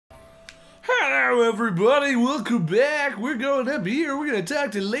Hello everybody, welcome back. We're going up here, we're gonna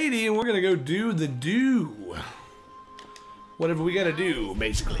talk to Lady and we're gonna go do the do. Whatever we gotta do,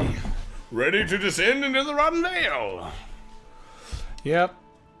 basically. Ready to descend into the Rotten Vale. Yep.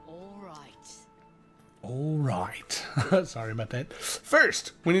 Alright. Sorry about that.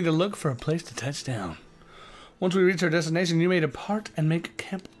 First, we need to look for a place to touch down. Once we reach our destination, you may depart and make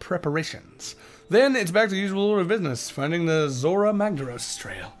camp preparations. Then it's back to the usual order of business, finding the Zora Magdaros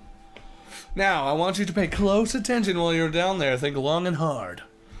trail. Now, I want you to pay close attention while you're down there. Think long and hard.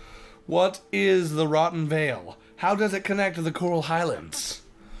 What is the Rotten Vale? How does it connect to the Coral Highlands?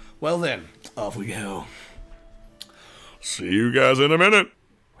 Well then, off we go. See you guys in a minute.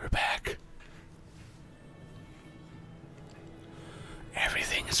 We're back.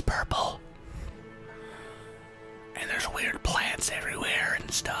 Everything is purple. And there's weird plants everywhere and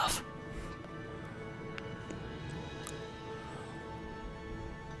stuff.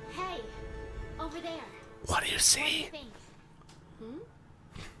 Hey, over there. What do you see? What do you think?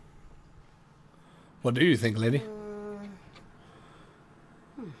 What do you think, lady?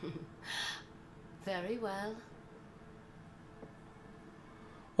 Very well.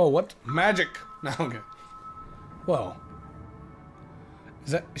 Oh, what? Magic. No, okay. Whoa.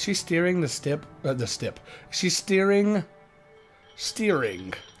 Is that, is she steering the She's steering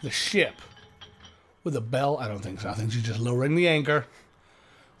the ship with a bell? I don't think so. I think she's just lowering the anchor,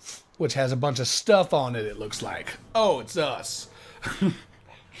 which has a bunch of stuff on it, it looks like. Oh, it's us.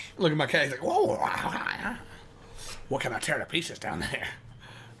 Look at my cat. He's like, whoa. What can I tear to pieces down there?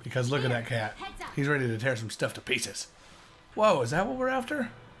 Because look at that cat. He's ready to tear some stuff to pieces. Whoa, is that what we're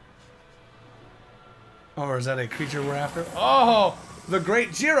after? Or is that a creature we're after? Oh, the great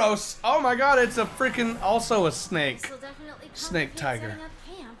Girros. Oh my god, it's a freaking, also a snake. Snake tiger.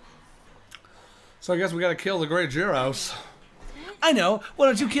 So I guess we gotta kill the great Girros. I know. Why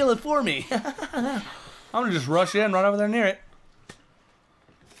don't you kill it for me? I'm gonna just rush in right over there near it.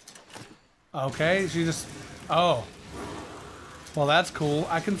 Okay, she just... Oh. Well, that's cool.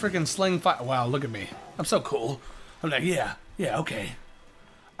 I can freaking sling fire. Wow, look at me. I'm so cool. I'm like, yeah, okay.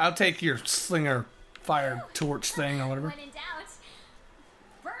 I'll take your slinger fire torch thing or whatever. When in doubt,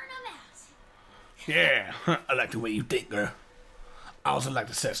 burn 'em out. Yeah, I like the way you think, girl. I also like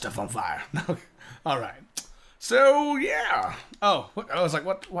to set stuff on fire. Alright. So, yeah. Oh, I was like,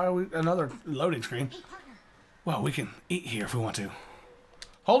 what? Why are we... Another loading screen. Hey, partner. Well, we can eat here if we want to.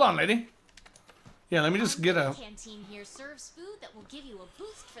 Hold on, lady. Yeah, let me just get a... Canteen here serves food that will give you a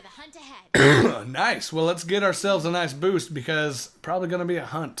boost for the hunt ahead. Nice. Well, let's get ourselves a nice boost because probably going to be a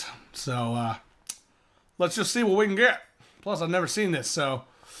hunt. So, let's just see what we can get. Plus, I've never seen this, so...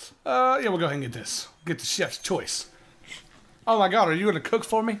 yeah, we'll go ahead and get this. Get the chef's choice. Oh my god, are you going to cook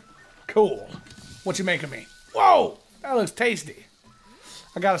for me? Cool. What you making me? Whoa! That looks tasty.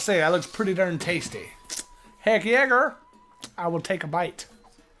 I gotta say, that looks pretty darn tasty. Heck yeah, girl. I will take a bite.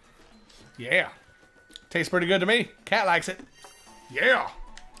 Yeah. Tastes pretty good to me. Cat likes it. Yeah.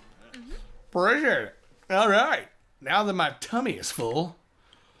 Appreciate it. Alright. Now that my tummy is full,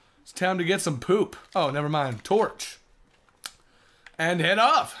 it's time to get some poop. Oh, never mind. Torch. And head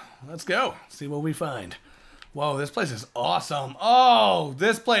off. Let's go. See what we find. Whoa, this place is awesome. Oh,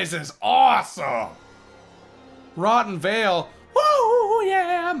 this place is awesome. Rotten Vale. Woo,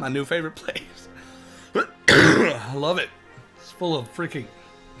 yeah. My new favorite place. I love it. It's full of freaking...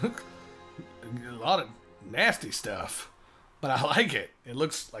 a lot of nasty stuff, but I like it. It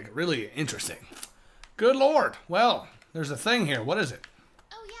looks like really interesting. Good lord. Well, there's a thing here. What is it?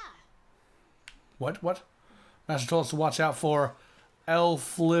 Oh yeah. What? Master told us to watch out for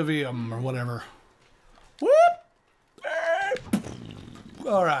Elflivium or whatever. Whoop!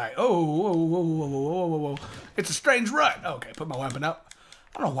 All right. Oh, whoa. It's a strange rut. Okay, put my weapon up.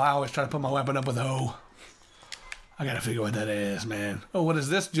 I don't know why I always try to put my weapon up with O. I gotta figure what that is, man. Oh, what is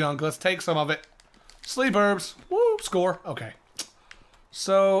this junk? Let's take some of it. Sleep herbs. Woo, score. Okay.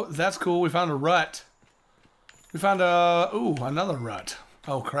 So, that's cool. We found a rut. We found a... Ooh, another rut.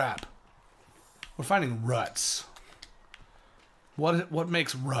 Oh, crap. We're finding ruts. What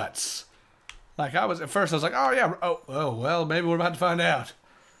makes ruts? Like, at first I was like, oh, yeah. Oh, well, maybe we're about to find out.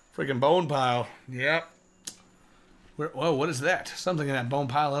 Freaking bone pile. Yep. Whoa, what is that? Something in that bone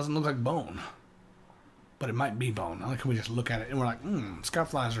pile doesn't look like bone. But it might be bone. I like how we just look at it and we're like,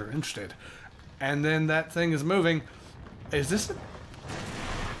 scoutflies are interested. And then that thing is moving. Is this a...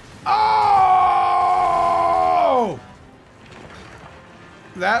 Oh!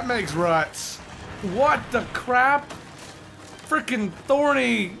 That makes ruts. What the crap? Freaking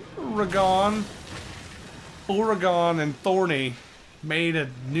thorny Oregon and Thorny made a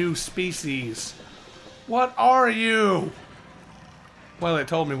new species. What are you? Well, it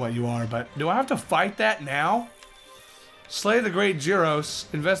told me what you are, but do I have to fight that now? Slay the great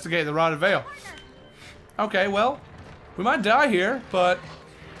Girros. Investigate the rotted veil. Okay, well, we might die here, but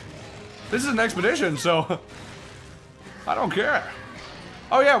this is an expedition, so I don't care.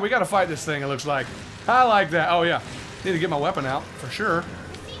 Oh yeah, we gotta fight this thing, it looks like. I like that. Oh yeah, need to get my weapon out, for sure.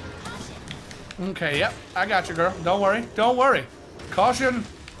 Okay, yep, I got you, girl. Don't worry, don't worry. Caution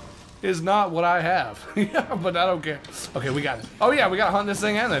is not what I have. Yeah, but I don't care. Okay, we got it. Oh yeah, we gotta hunt this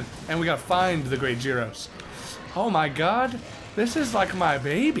thing and we gotta find the great Girros. Oh my god, this is like my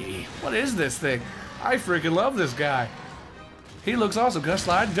baby. What is this thing? I freaking love this guy. He looks awesome. Can I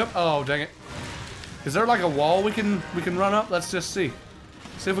slide? Jump? Oh, dang it. Is there like a wall we can run up? Let's just see.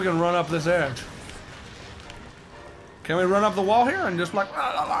 See if we can run up this edge. Can we run up the wall here and just like,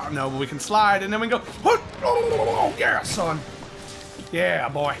 no, but we can slide and then we go, oh, yeah, son. Yeah,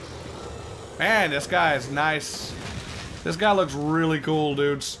 boy. Man, this guy is nice. This guy looks really cool,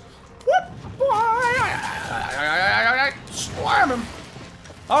 dudes. Slam him.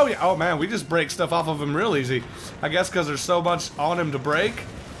 Oh yeah, oh man, we just break stuff off of him real easy. I guess because there's so much on him to break.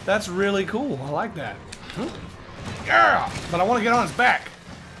 That's really cool, I like that. Yeah, but I want to get on his back.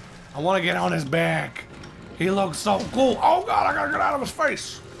 I want to get on his back. He looks so cool. Oh god, I gotta get out of his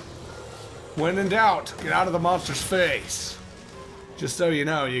face. When in doubt, get out of the monster's face. Just so you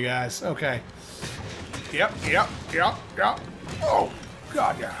know, you guys. Okay. Yep. Oh,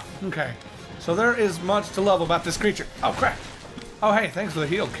 god, yeah. Okay. So there is much to love about this creature. Oh, crap. Oh, hey, thanks for the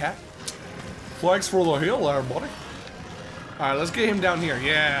heal, cat. Thanks for the heal there, buddy. Alright, let's get him down here.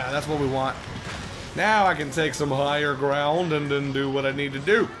 Yeah, that's what we want. Now I can take some higher ground and then do what I need to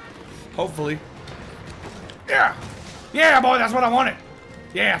do. Hopefully. Yeah! Yeah, boy, that's what I wanted!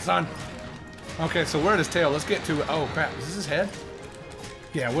 Yeah, son. Okay, so where's his tail? Let's get to it. Oh, crap. Is this his head?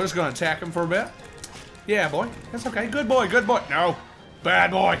 Yeah, we're just gonna attack him for a bit. Yeah, boy. That's okay. Good boy, good boy. No.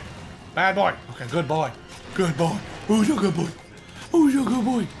 Bad boy. Bad boy. Okay, good boy. Good boy. Who's your good boy? Who's your good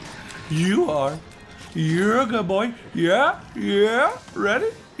boy? You are. You're a good boy. Yeah? Yeah? Ready?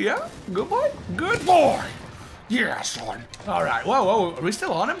 Yeah? Good boy? Good boy! Yeah, son. Alright. Whoa, whoa. Are we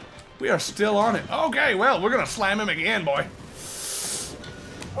still on him? We are still on it. Okay, well, we're gonna slam him again, boy.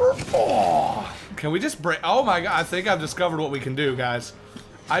 Oh. Can we just break? Oh my god, I think I've discovered what we can do, guys.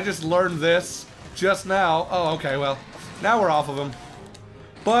 I just learned this just now. Oh, okay, well, now we're off of him.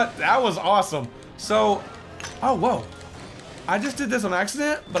 But that was awesome. So, oh, whoa. I just did this on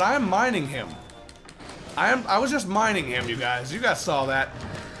accident, but I am mining him. I was just mining him, you guys. You guys saw that.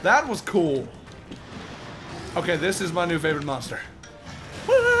 That was cool. Okay, this is my new favorite monster.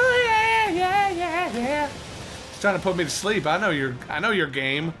 Woo, yeah. It's trying to put me to sleep. I know your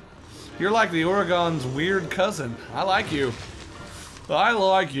game. You're like the Oregon's weird cousin. I like you. I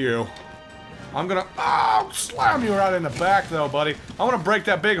like you. I'm gonna slam you right in the back though, buddy. I wanna break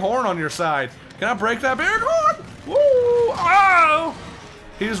that big horn on your side. Can I break that big horn? Woo! Oh!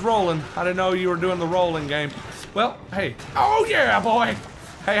 He's rolling. I didn't know you were doing the rolling game. Well, hey. Oh yeah, boy!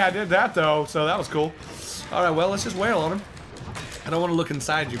 Hey, I did that though, so that was cool. Alright, well, let's just wail on him. I don't want to look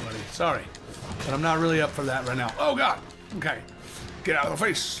inside you, buddy. Sorry. But I'm not really up for that right now. Oh god! Okay. Get out of the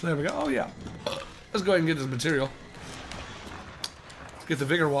face. There we go. Oh yeah. Let's go ahead and get this material. Get the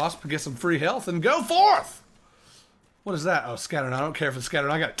Vigor Wasp, get some free health, and go forth! What is that? Oh, Scattering. I don't care for the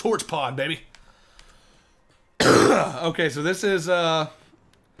Scattering. I got a Torch Pod, baby. Okay, so this is, does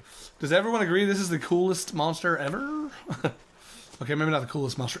everyone agree this is the coolest monster ever? Okay, maybe not the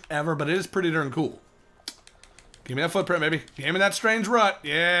coolest monster ever, but it is pretty darn cool. Give me that footprint, baby. Give me that strange rut.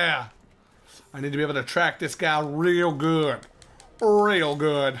 Yeah. I need to be able to track this guy real good. Real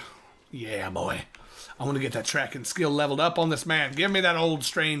good. Yeah, boy. I want to get that tracking skill leveled up on this man. Give me that old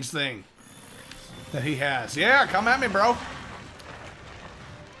strange thing that he has. Yeah, come at me, bro.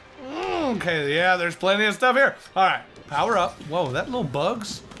 Okay, yeah, there's plenty of stuff here. All right, power up. Whoa, that little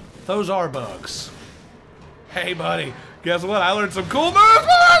bugs? Those are bugs. Hey, buddy, guess what? I learned some cool moves.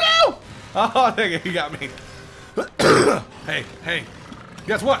 Oh, dang it, you got me. Hey,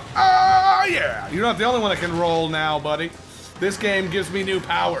 guess what? Oh, yeah, you're not the only one that can roll now, buddy. This game gives me new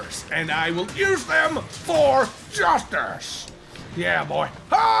powers, and I will use them for justice. Yeah, boy.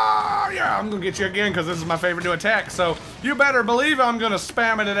 Ah, yeah, I'm gonna get you again because this is my favorite new attack, so you better believe I'm gonna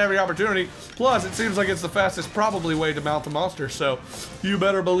spam it at every opportunity. Plus, it seems like it's the fastest probably way to mount the monster, so you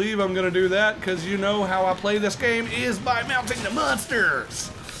better believe I'm gonna do that because you know how I play this game is by mounting the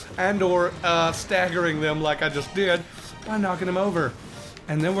monsters and or staggering them like I just did by knocking them over.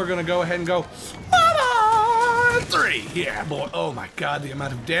 And then we're gonna go ahead and go 3. Yeah, boy. Oh my god, the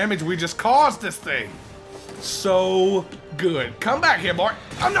amount of damage we just caused this thing. So good. Come back here, boy.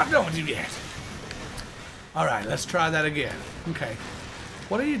 I'm not done with you yet. Alright, let's try that again. Okay.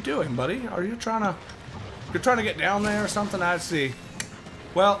 What are you doing, buddy? Are you trying to... You're trying to get down there or something? I see.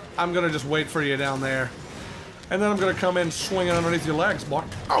 Well, I'm going to just wait for you down there. And then I'm going to come in swinging underneath your legs, boy.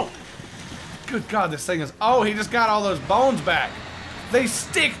 Oh! Good God, this thing is... Oh, he just got all those bones back. They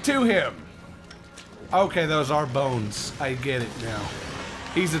stick to him. Okay, those are bones. I get it now.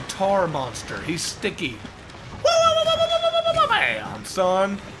 He's a tar monster. He's sticky. Bam,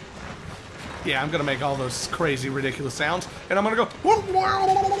 son. Yeah, I'm going to make all those crazy, ridiculous sounds. And I'm going to go...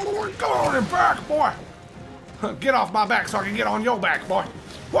 Go on your back, boy. Get off my back so I can get on your back, boy.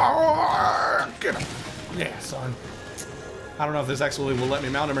 Get him. Yeah, son. I don't know if this actually will let me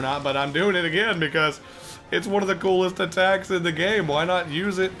mount him or not, but I'm doing it again because it's one of the coolest attacks in the game. Why not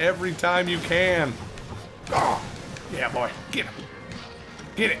use it every time you can? Oh, yeah, boy. Get him.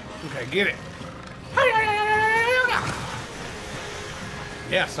 Get it. Okay, get it.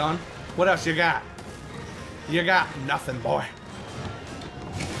 Yeah, son. What else you got? You got nothing, boy.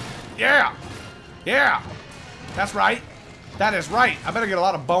 Yeah. Yeah. That's right. That is right. I better get a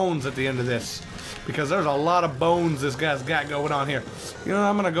lot of bones at the end of this. Because there's a lot of bones this guy's got going on here. You know,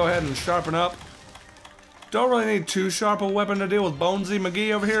 I'm going to go ahead and sharpen up. Don't really need too sharp a weapon to deal with Bonesy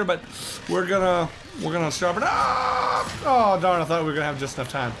McGee over here, but we're gonna sharpen up. Oh, darn, I thought we were going to have just enough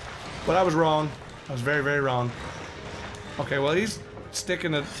time. But I was wrong. I was very, very wrong. Okay, well, he's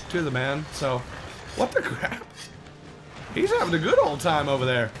sticking it to the man, so... What the crap? He's having a good old time over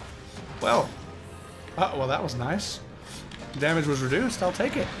there. Well... well, that was nice. Damage was reduced. I'll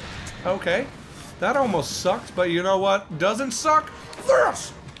take it. Okay. That almost sucked, but you know what doesn't suck?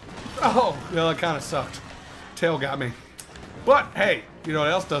 This! Oh, well, it kind of sucked. Tail got me. But, hey, you know what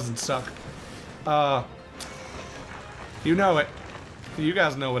else doesn't suck? You know it. You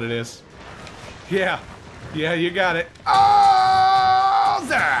guys know what it is. Yeah. Yeah, you got it. Oh,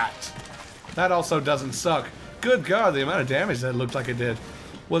 that! That also doesn't suck. Good God, the amount of damage that looked like it did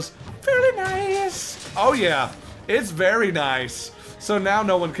was fairly nice. Oh, yeah. It's very nice. So now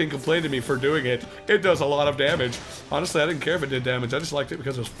no one can complain to me for doing it. It does a lot of damage. Honestly, I didn't care if it did damage. I just liked it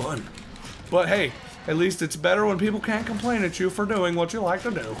because it was fun. But hey, at least it's better when people can't complain at you for doing what you like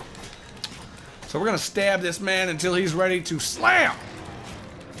to do. So we're going to stab this man until he's ready to slam.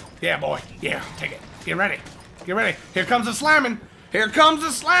 Yeah, boy. Yeah, take it. Get ready. Get ready. Here comes the slamming. Here comes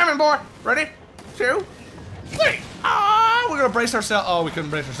the slamming, boy. Ready? 2, 3. Ah, we're going to brace ourselves. Oh, we couldn't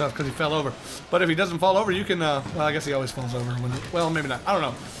brace ourselves because he fell over. But if he doesn't fall over, you can, well, I guess he always falls over. Well, maybe not. I don't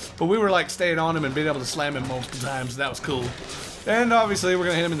know. But we were, like, staying on him and being able to slam him multiple times. That was cool. And obviously, we're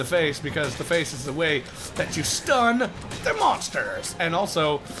going to hit him in the face because the face is the way that you stun the monsters. And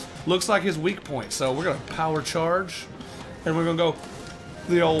also, looks like his weak point. So we're going to power charge. And we're going to go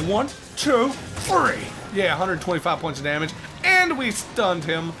the old 1, 2, 3. Yeah, 125 points of damage. And we stunned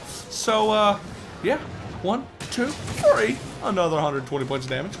him. So, yeah. 1, 2, 3. Another 120 points of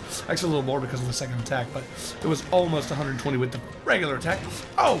damage. Actually, a little more because of the second attack, but it was almost 120 with the regular attack.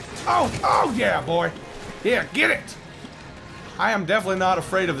 Oh, oh, oh, yeah, boy. Yeah, get it. I am definitely not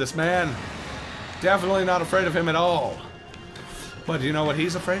afraid of this man. Definitely not afraid of him at all. But you know what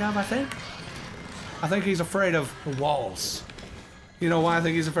he's afraid of, I think? I think he's afraid of the walls. You know why I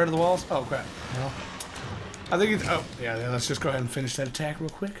think he's afraid of the walls? Oh, crap. Well, I think he's... Oh, yeah, let's just go ahead and finish that attack real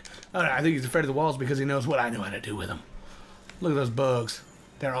quick. Oh, no, I think he's afraid of the walls because he knows what I know how to do with them. Look at those bugs.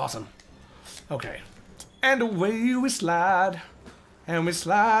 They're awesome. Okay. And away we slide. And we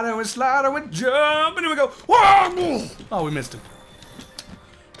slide, and we slide, and we jump, and then we go... Whoa! Oh, we missed him.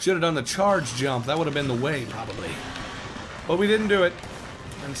 Should have done the charge jump. That would have been the way, probably. But we didn't do it.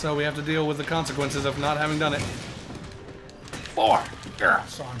 And so we have to deal with the consequences of not having done it. 4. Yeah,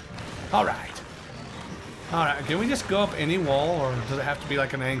 son. All right. All right. Can we just go up any wall, or does it have to be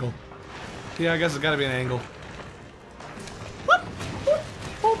like an angle? Yeah, I guess it's got to be an angle. Whoop, whoop,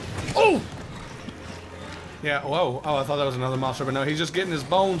 whoop. Oh! Yeah, whoa. Oh, I thought that was another monster, but no, he's just getting his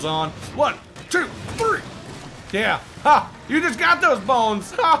bones on. 1, 2, 3. Yeah. Ha! You just got those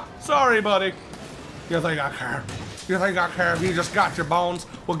bones. Ha! Sorry, buddy. You think I care? You think I care if you just got your bones?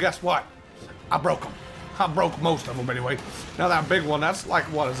 Well, guess what? I broke them. I broke most of them anyway. Now that big one, that's like,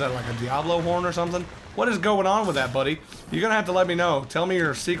 what is that, like a Diablo horn or something? What is going on with that, buddy? You're gonna have to let me know. Tell me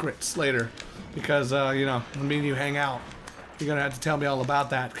your secrets later. Because, you know, when me and you hang out, you're gonna have to tell me all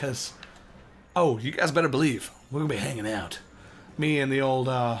about that, because... Oh, you guys better believe. We're gonna be hanging out. Me and the old,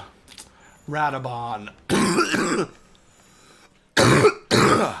 Radobaan.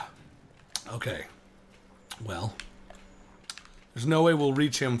 Okay. Well. There's no way we'll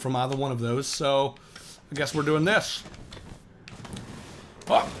reach him from either one of those, so... I guess we're doing this.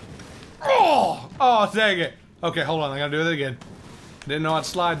 Oh! Oh! Oh, dang it. Okay, hold on. I gotta do it again. Didn't know I'd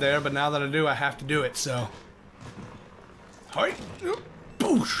slide there, but now that I do, I have to do it, so... Hi.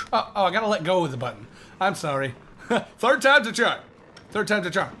 Whoosh. Oh, I gotta let go of the button. I'm sorry. Third time's a charm. Third time's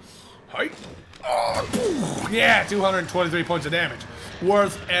a charm. Hi. Oh, yeah, 223 points of damage.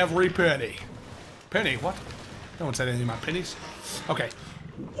 Worth every penny. Penny? What? No one said anything about pennies. Okay.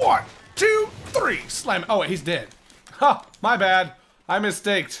 1, 2, 3. Slam. Oh, wait, he's dead. Ha! My bad. I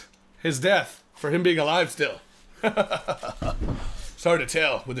mistaked his death for him being alive still. It's hard to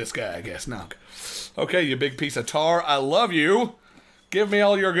tell with this guy, I guess. No. Okay, you big piece of tar. I love you. Give me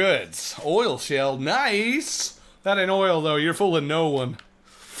all your goods. Oil shell. Nice. That ain't oil, though. You're fooling no one.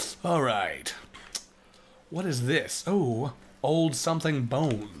 All right. What is this? Oh, old something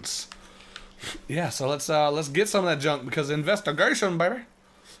bones. Yeah, so let's get some of that junk because investigation, baby.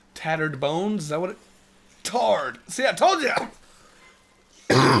 Tattered bones. Is that what it? Tarred. See, I told you.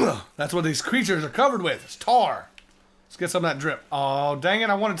 That's what these creatures are covered with. It's tar. Let's get some of that drip. Oh, dang it.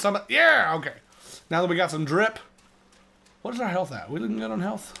 I wanted some of... Yeah, okay. Now that we got some drip. What is our health at? We looking good on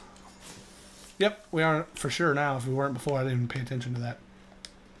health? Yep, we are for sure now. If we weren't before, I didn't even pay attention to that.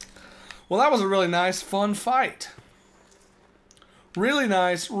 Well, that was a really nice, fun fight. Really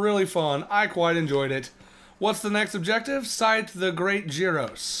nice, really fun. I quite enjoyed it. What's the next objective? Sight the Great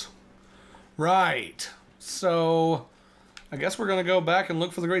Girros. Right. So, I guess we're going to go back and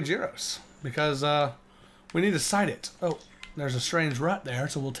look for the Great Girros. Because we need to sight it. Oh, there's a strange rut there,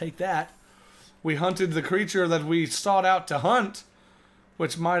 so we'll take that. We hunted the creature that we sought out to hunt.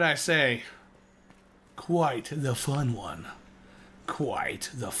 Which, might I say, quite the fun one. Quite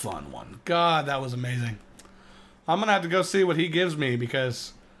the fun one. God, that was amazing. I'm going to have to go see what he gives me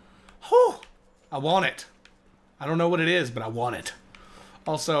because, whew, I want it. I don't know what it is, but I want it.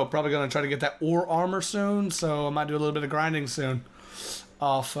 Also, probably going to try to get that ore armor soon, so I might do a little bit of grinding soon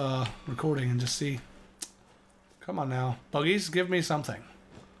off recording and just see. Come on now. Buggies, give me something.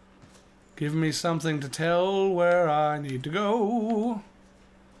 Give me something to tell where I need to go.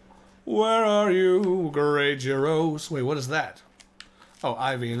 Where are you, Great Girros? Wait, what is that? Oh,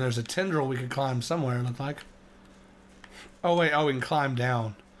 ivy, and there's a tendril we could climb somewhere, it looked like. Oh, wait, oh, we can climb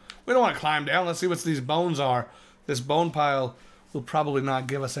down. We don't want to climb down. Let's see what these bones are. This bone pile will probably not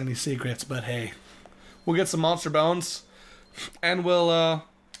give us any secrets, but hey. We'll get some monster bones, and we'll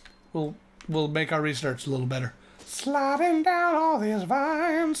make our research a little better. Sliding down all these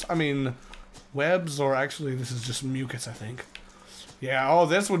vines. I mean, webs, or actually, this is just mucus, I think. Yeah, oh,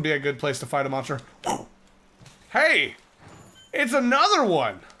 this would be a good place to fight a monster. Hey! It's another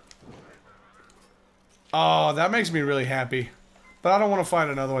one! Oh, that makes me really happy. But I don't want to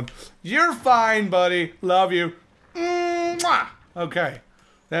find another one. You're fine, buddy. Love you. Mwah! Okay.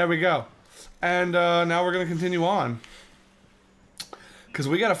 There we go. And now we're going to continue on. Because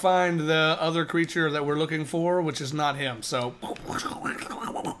we got to find the other creature that we're looking for, which is not him. So.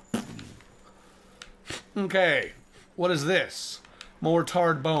 Okay. What is this? More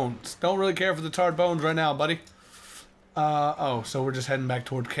tarred bones. Don't really care for the tarred bones right now, buddy. Oh, so we're just heading back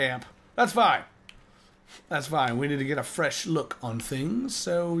toward camp. That's fine. That's fine. We need to get a fresh look on things,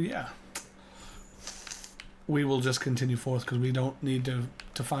 so yeah. We will just continue forth because we don't need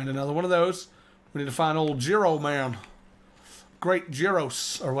to find another one of those. We need to find old Gyro Man. Great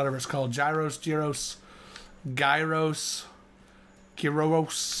Girros, or whatever it's called. Gyros, Girros, Gyros,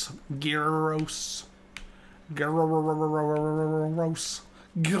 Girros, Girros, Girros,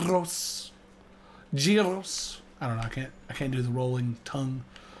 Girros, Girros. I don't know, I can't do the rolling tongue.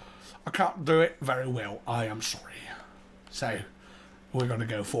 I can't do it very well. I am sorry. So, we're going to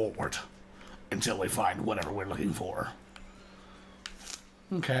go forward until we find whatever we're looking for.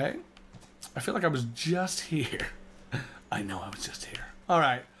 Okay. I feel like I was just here. I know I was just here.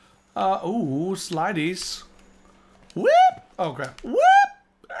 Alright. Ooh, slideys. Whoop! Oh, crap. Whoop!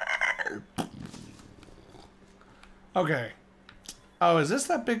 Okay. Oh, is this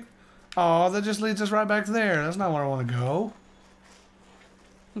that big... Oh, that just leads us right back there. That's not where I want to go.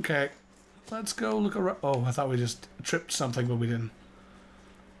 Okay. Let's go look around. Oh, I thought we just tripped something, but we didn't.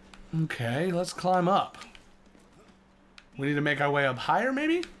 Okay, let's climb up. We need to make our way up higher,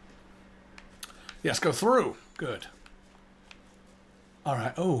 maybe? Yes, go through. Good.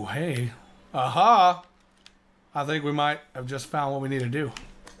 Alright. Oh, hey. Aha! I think we might have just found what we need to do.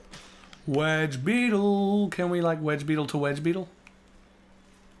 Wedge beetle. Can we, like, wedge beetle to wedge beetle?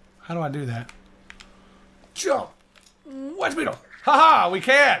 How do I do that? Jump! Wedge beetle! Haha! We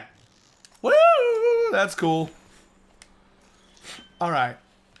can! Woo! That's cool. Alright.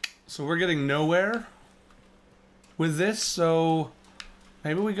 So we're getting nowhere with this, so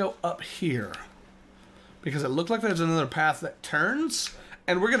maybe we go up here. Because it looked like there's another path that turns,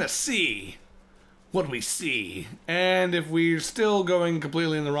 and we're going to see what we see. And if we're still going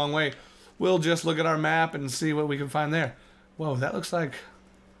completely in the wrong way, we'll just look at our map and see what we can find there. Whoa, that looks like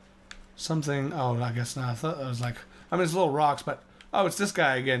something. Oh, I guess not. I thought it was like, I mean, it's little rocks, but oh, it's this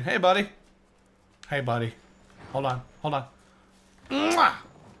guy again. Hey, buddy. Hey, buddy. Hold on. Hold on. Mwah!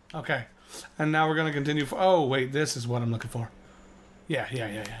 Okay. And now we're going to continue. Oh, wait. This is what I'm looking for. Yeah.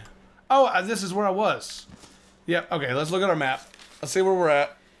 Oh, this is where I was. Yep. Okay, let's look at our map. Let's see where we're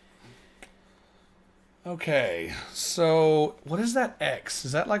at. Okay. So, what is that X?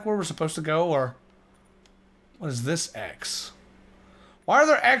 Is that like where we're supposed to go, or what is this X? Why are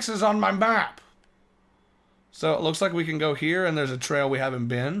there X's on my map? So, it looks like we can go here, and there's a trail we haven't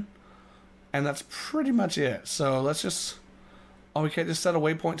been. And that's pretty much it. So, let's just... Oh, we can't just set a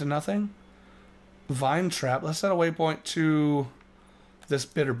waypoint to nothing? Vine trap. Let's set a waypoint to this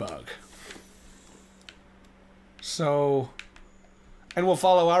bitter bug. So, and we'll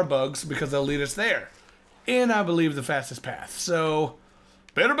follow our bugs because they'll lead us there. In, I believe, the fastest path. So,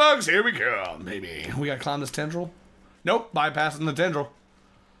 bitter bugs, here we come, baby. We gotta climb this tendril. Nope, bypassing the tendril.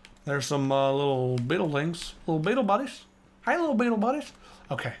 There's some little beetle things. Little beetle buddies. Hi, little beetle buddies.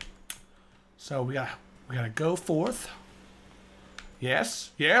 Okay. So, we gotta go forth. Yes,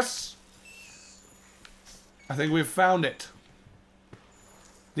 yes. I think we've found it.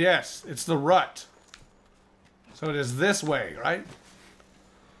 Yes, it's the rut. So it is this way, right?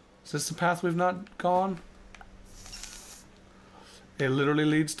 Is this the path we've not gone? It literally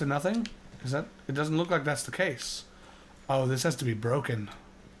leads to nothing? Is that... It doesn't look like that's the case. Oh, this has to be broken.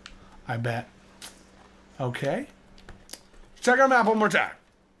 I bet. Okay. Check our map one more time.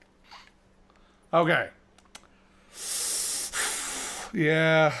 Okay.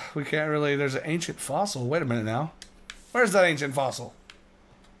 Yeah, we can't really... There's an ancient fossil. Wait a minute now. Where's that ancient fossil?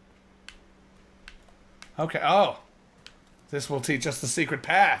 Okay, oh. This will teach us the secret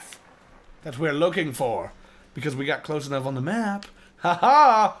path that we're looking for. Because we got close enough on the map.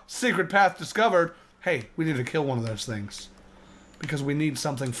 Ha-ha! Secret path discovered. Hey, we need to kill one of those things. Because we need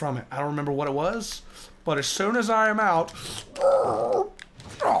something from it. I don't remember what it was. But as soon as I am out... Oh,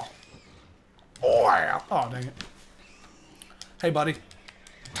 dang it. Hey, buddy.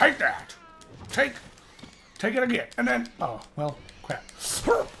 Take that. Take it again. And then... Oh, well, crap.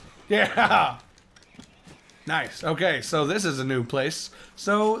 Yeah! Nice. Okay, so this is a new place.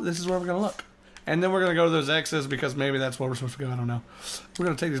 So this is where we're going to look. And then we're going to go to those X's because maybe that's where we're supposed to go. I don't know. We're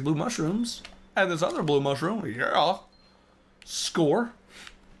going to take these blue mushrooms. And this other blue mushroom. Yeah. Score.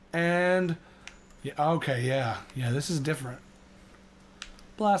 And... Yeah, okay, yeah. Yeah, this is different.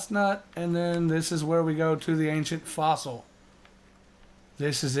 Blast nut. And then this is where we go to the ancient fossil.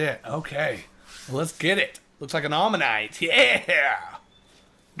 This is it. Okay. Well, let's get it. Looks like an ammonite. Yeah!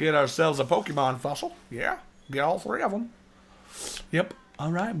 Get ourselves a Pokemon fossil. Yeah. Get all three of them. Yep.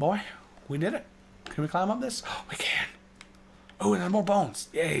 All right, boy. We did it. Can we climb up this? Oh, we can. Oh, and there's more bones.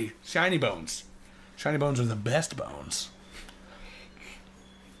 Yay. Shiny bones. Shiny bones are the best bones.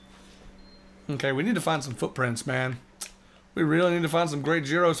 Okay, we need to find some footprints, man. We really need to find some great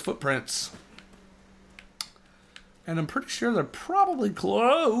Girros footprints. And I'm pretty sure they're probably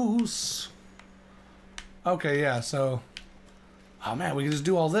close. Okay, yeah, so... Oh, man, we can just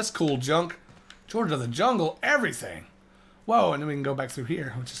do all this cool junk. George of the Jungle, everything. Whoa, and then we can go back through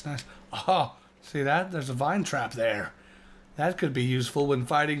here, which is nice. Oh, see that? There's a vine trap there. That could be useful when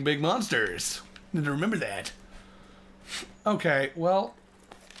fighting big monsters. Need to remember that. Okay, well...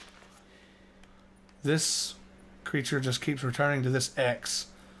 This creature just keeps returning to this X.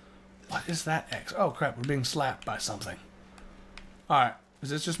 What is that X? Oh, crap, we're being slapped by something. Alright, is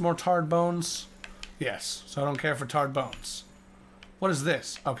this just more tarred bones? Yes, so I don't care for tarred bones. What is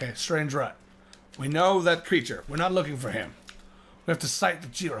this? Okay, strange rut. We know that creature. We're not looking for him. We have to sight the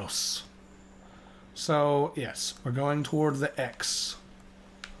Girros. So, yes, we're going toward the X.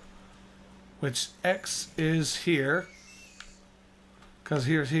 Which X is here. Because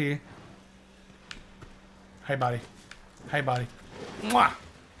here's he. Hey, buddy. Hey, buddy. Mwah!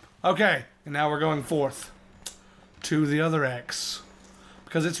 Okay, and now we're going forth to the other X.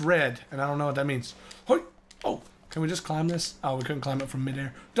 Because it's red, and I don't know what that means. Hoi! Oh, can we just climb this? Oh, we couldn't climb it from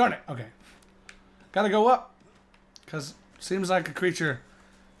midair. Darn it. Okay. Gotta go up. Because it seems like a creature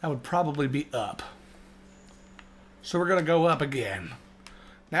that would probably be up. So we're gonna go up again.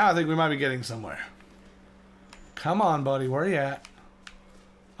 Now I think we might be getting somewhere. Come on, buddy. Where are you at?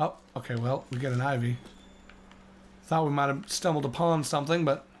 Oh, okay, well, we get an ivy. Thought we might have stumbled upon something,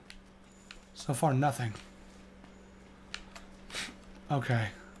 but so far nothing. Okay.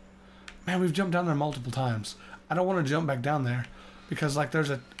 Man, we've jumped down there multiple times. I don't want to jump back down there because, like, there's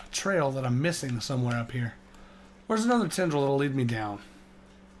a trail that I'm missing somewhere up here. Where's another tendril that'll lead me down?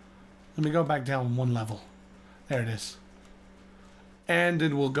 Let me go back down one level. There it is. And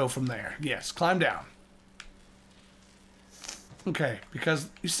then we'll go from there. Yes, climb down. Okay, because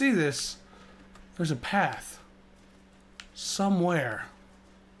you see this, there's a path somewhere.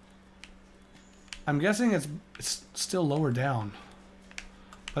 I'm guessing it's still lower down.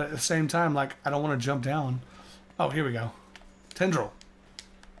 But at the same time, like, I don't want to jump down. Oh, here we go. Tendril.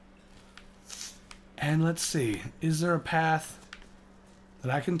 And let's see. Is there a path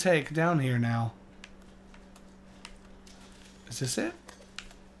that I can take down here now? Is this it?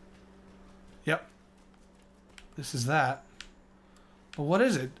 Yep. This is that. But what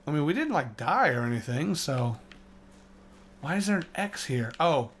is it? I mean, we didn't, like, die or anything, so... Why is there an X here?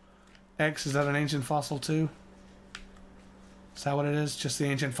 Oh. X, is that an ancient fossil, too? Is that what it is? Just the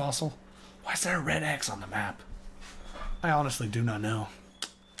ancient fossil? Why is there a red X on the map? I honestly do not know.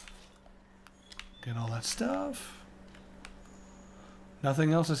 Get all that stuff.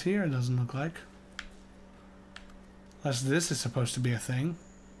 Nothing else is here, it doesn't look like. Unless this is supposed to be a thing.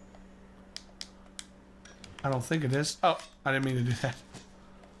 I don't think it is. Oh, I didn't mean to do that.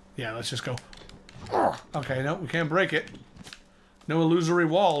 Yeah, let's just go. Okay, no, we can't break it. No illusory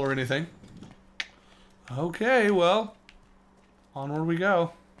wall or anything. Okay, well. Onward we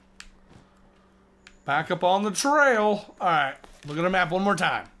go. Back up on the trail. Alright, look at the map one more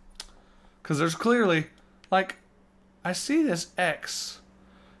time. Because there's clearly, like, I see this X.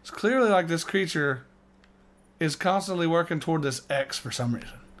 It's clearly like this creature is constantly working toward this X for some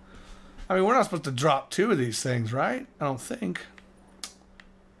reason. I mean, we're not supposed to drop two of these things, right? I don't think.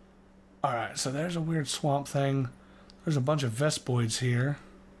 Alright, so there's a weird swamp thing. There's a bunch of Vespoids here.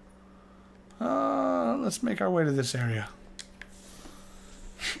 Let's make our way to this area.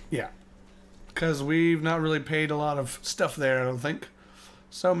 Yeah. Because we've not really paid a lot of stuff there, I don't think.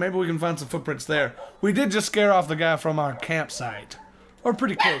 So maybe we can find some footprints there. We did just scare off the guy from our campsite. Or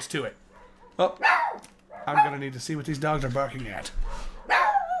pretty close to it. Oh, I'm going to need to see what these dogs are barking at.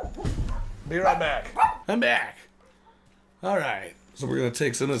 Be right back. I'm back. Alright. So we're going to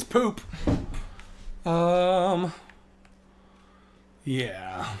take some of this poop.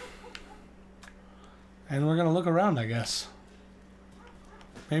 Yeah. And we're going to look around, I guess.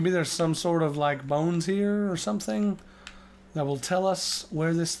 Maybe there's some sort of, like, bones here or something that will tell us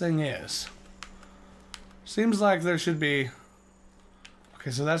where this thing is. Seems like there should be...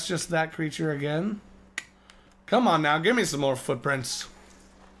 Okay, so that's just that creature again. Come on now, give me some more footprints.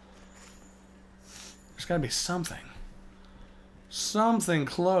 There's gotta be something. Something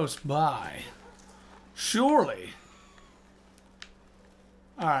close by. Surely.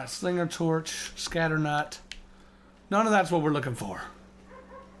 Alright, slinger torch, scatter nut. None of that's what we're looking for.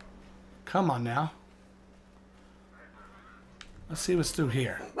 Come on now. Let's see what's through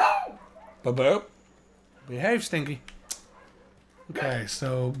here. Boop. Behave, Stinky. Okay,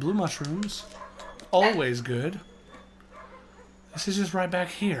 so blue mushrooms. Always good. This is just right back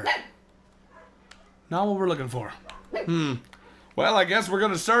here. Not what we're looking for. Well, I guess we're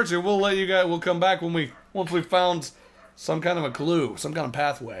gonna search it. We'll let you guys. We'll come back once we found some kind of a clue, some kind of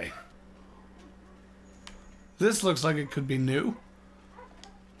pathway. This looks like it could be new.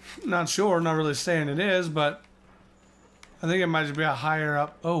 Not sure. Not really saying it is, but I think it might just be a higher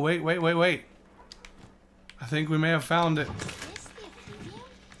up. Oh wait. I think we may have found it. Is this the effluvium?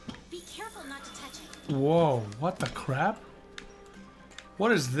 Be careful not to touch it. Whoa! What the crap?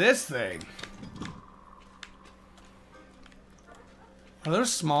 What is this thing? Are there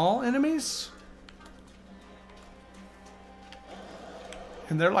small enemies?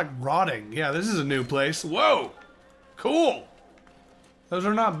 And they're like rotting. Yeah, this is a new place. Whoa! Cool! Those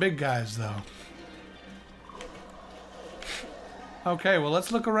are not big guys, though. Okay, well,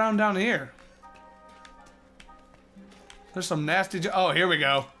 let's look around down here. There's some nasty... Oh, here we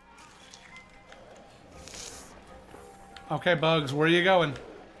go. Okay, bugs, where are you going?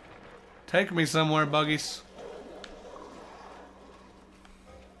 Take me somewhere, buggies.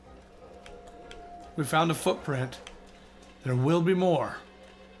 We found a footprint. There will be more.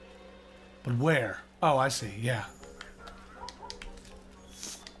 But where? Oh, I see, yeah.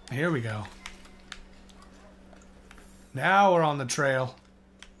 Here we go. Now we're on the trail.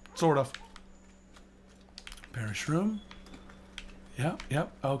 Sort of. Perish room.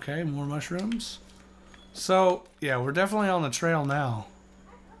 Yep. Okay, more mushrooms. So, yeah, we're definitely on the trail now.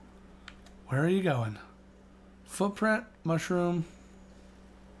 Where are you going? Footprint, mushroom.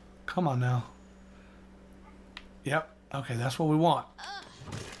 Come on now. Yep. Okay, that's what we want.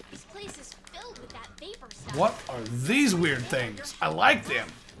 This place is filled with that vapor stuff. What are these weird things? I like them.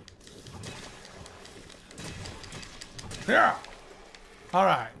 Yeah.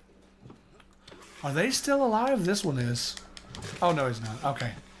 Alright. Are they still alive? This one is. Oh, no, he's not.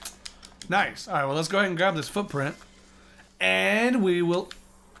 Okay. Nice. Alright, well, let's go ahead and grab this footprint. And we will...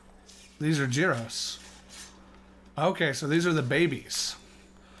 These are Girros. Okay, so these are the babies.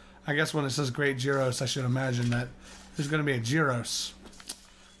 I guess when it says Great Girros, I should imagine that there's going to be a Girros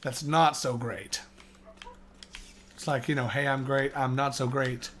that's not so great. It's like, you know, hey, I'm great, I'm not so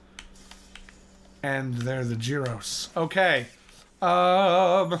great. And they're the Girros. Okay.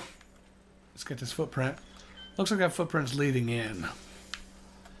 Let's get this footprint. Looks like that footprint's leading in.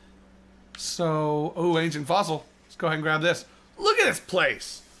 So, oh, ancient fossil. Let's go ahead and grab this. Look at this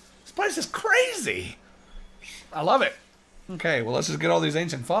place. This place is crazy. I love it. Okay, well, let's just get all these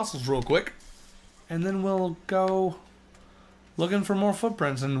ancient fossils real quick. And then we'll go looking for more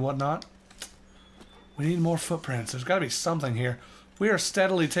footprints and whatnot. We need more footprints. There's got to be something here. We are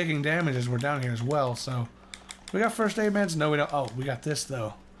steadily taking damage as we're down here as well, so... We got first aid meds? No, we don't. Oh, we got this,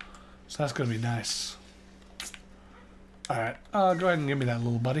 though. So that's going to be nice. Alright, go ahead and give me that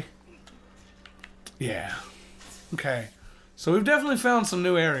little buddy. Yeah. Okay. So we've definitely found some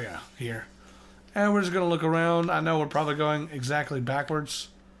new area here. And we're just going to look around. I know we're probably going exactly backwards.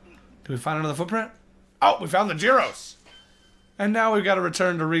 Do we find another footprint? Oh, we found the Girros! And now we've got to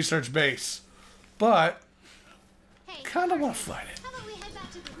return to research base. But, Hey, kind of want to fight it. how about we head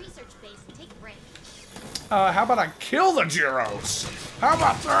back to the research base and take a break? How about I kill the Girros? How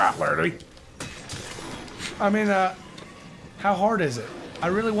about that, lady? I mean, how hard is it? I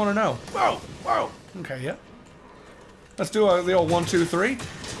really want to know. Whoa, whoa. Okay, yeah. Let's do the old 1, 2, 3.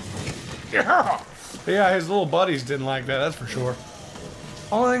 Yeah! Yeah, his little buddies didn't like that, that's for sure.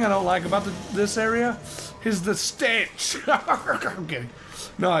 Only thing I don't like about this area is the stench. I'm kidding.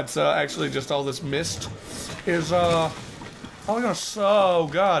 No, it's actually just all this mist is, oh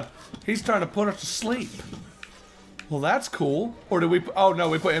god. He's trying to put us to sleep. Well, that's cool. Or did we, oh no,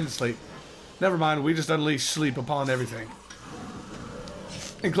 we put him to sleep. Never mind, we just unleashed sleep upon everything.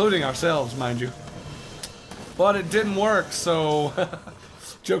 Including ourselves, mind you. But it didn't work, so...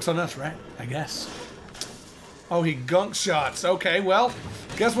 Joke's on us, right? I guess. Oh, he gunk shots. Okay, well,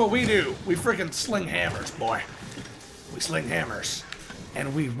 guess what we do? We freaking sling hammers, boy. We sling hammers.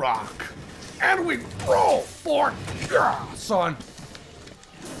 And we rock. And we roll, boy. Yeah, son.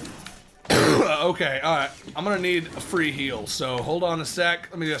 Okay, alright. I'm gonna need a free heal, so hold on a sec.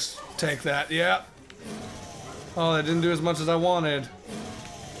 Let me just take that. Yeah. Oh, that didn't do as much as I wanted.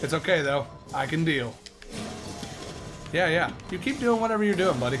 It's okay, though. I can deal. Yeah. You keep doing whatever you're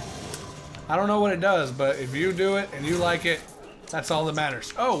doing, buddy. I don't know what it does, but if you do it and you like it, that's all that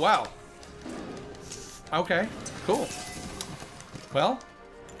matters. Oh, wow. Okay, cool. Well,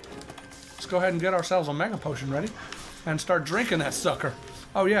 let's go ahead and get ourselves a mega potion ready and start drinking that sucker.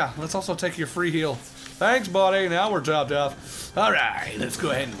 Oh, yeah, let's also take your free heal. Thanks, buddy. Now we're topped off. All right, let's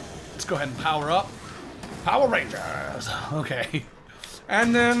go ahead and power up. Power Rangers. Okay.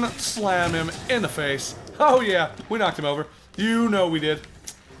 And then slam him in the face. Oh, yeah, we knocked him over. You know we did.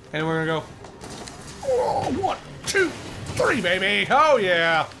 And we're gonna go. Oh, 1, 2, 3, baby. Oh,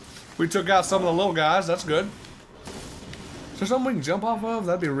 yeah. We took out some of the little guys. That's good. Is there something we can jump off of?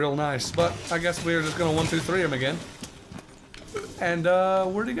 That'd be real nice. But I guess we're just gonna 1, 2, 3 him again. And,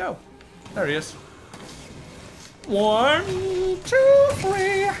 where'd he go? There he is. 1, 2,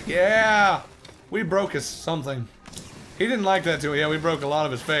 3. Yeah. We broke his something. He didn't like that too. Yeah, we broke a lot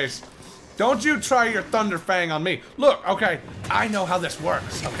of his face. Don't you try your Thunder Fang on me. Look, okay, I know how this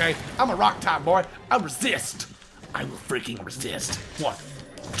works, okay? I'm a rock type boy. I resist. I will freaking resist. 1,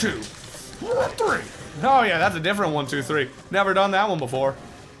 2, 3. Oh yeah, that's a different 1, 2, 3. Never done that one before.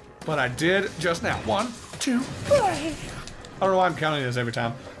 But I did just now. 1, 2, 3. I don't know why I'm counting this every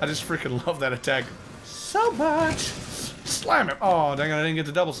time. I just freaking love that attack so much. Slam him. Oh, dang it, I didn't get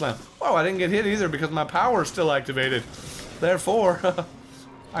the double slam. Oh, I didn't get hit either because my power is still activated. Therefore,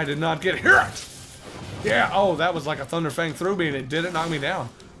 I did not get hit. Yeah, oh, that was like a Thunder Fang through me and it didn't knock me down.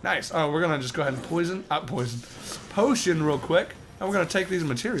 Nice. Oh, we're going to just go ahead and potion real quick. And we're going to take these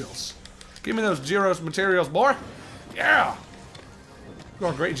materials. Give me those Girros materials, boy. Yeah.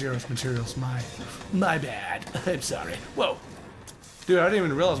 Oh, great Girros materials. My bad. I'm sorry. Whoa. Dude, I didn't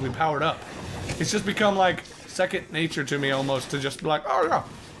even realize we powered up. It's just become like second nature to me almost to just be like, oh yeah,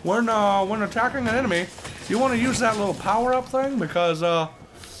 when attacking an enemy, you want to use that little power-up thing because,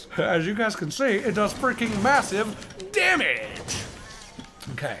 as you guys can see, it does freaking massive damage.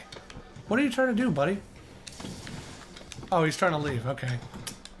 Okay. What are you trying to do, buddy? Oh, he's trying to leave. Okay.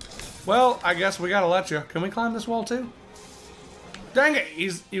 Well, I guess we gotta let you. Can we climb this wall too? Dang it!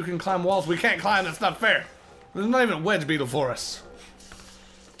 You can climb walls. We can't climb. That's not fair. There's not even a wedge beetle for us.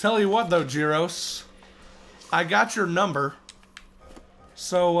 Tell you what, though, Girros. I got your number.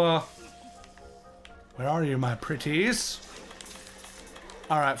 So, where are you, my pretties?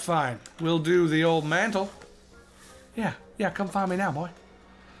 Alright, fine. We'll do the old mantle. Yeah, come find me now, boy.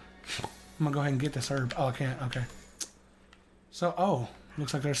 I'm gonna go ahead and get this herb. Oh, I can't. Okay. So, oh,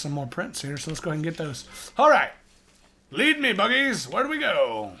 looks like there's some more prints here, so let's go ahead and get those. All right. Lead me, buggies. Where do we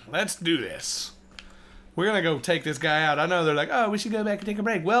go? Let's do this. We're going to go take this guy out. I know they're like, oh, we should go back and take a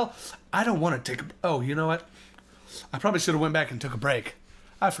break. Well, I don't want to take a... Oh, you know what? I probably should have went back and took a break.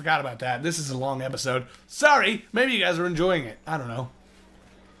 I forgot about that. This is a long episode. Sorry. Maybe you guys are enjoying it. I don't know.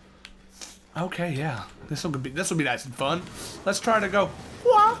 Okay, yeah. This will be nice and fun. Let's try to go...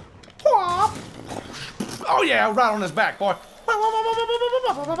 Wah, wah. Oh, yeah. Right on his back, boy.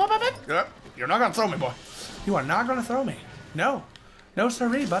 You're not going to throw me, boy. You are not going to throw me. No. No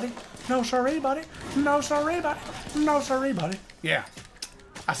siree, buddy. No siree, buddy. No siree, buddy. No siree, buddy. Yeah.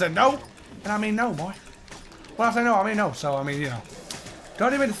 I said no, and I mean no, boy. When I say no, I mean no. So, I mean, you know.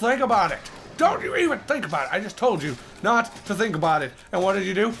 Don't even think about it. Don't you even think about it. I just told you not to think about it. And what did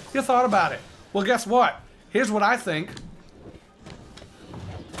you do? You thought about it. Well, guess what? Here's what I think.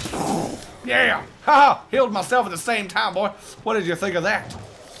 Yeah. Haha. Healed myself at the same time, boy. What did you think of that?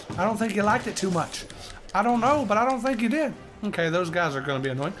 I don't think you liked it too much. I don't know, but I don't think you did. Okay, those guys are going to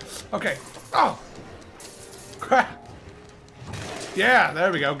be annoying. Okay. Oh. Crap. Yeah,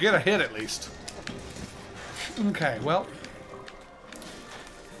 there we go. Get a hit at least. Okay, well.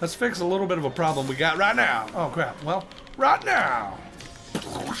 Let's fix a little bit of a problem we got right now. Oh, crap. Well, right now.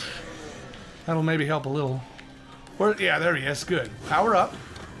 That'll maybe help a little. Yeah, there he is. Good. Power up.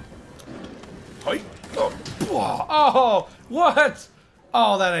 Oh, what?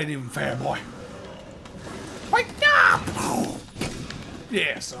 Oh, that ain't even fair, boy.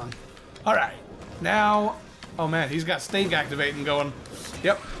 Yeah, son. All right. Now, oh man, he's got stink activating going.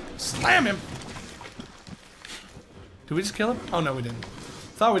 Yep. Slam him. Did we just kill him? Oh no, we didn't.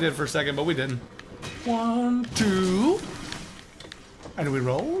 Thought we did for a second, but we didn't. 1, 2. And we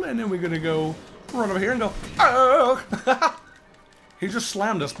roll, and then we're gonna go run over here and go. Oh! He just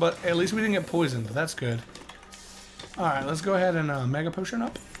slammed us, but at least we didn't get poisoned. That's good. All right, let's go ahead and mega potion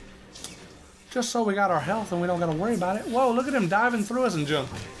up. Just so we got our health and we don't got to worry about it. Whoa, look at him diving through us and jump.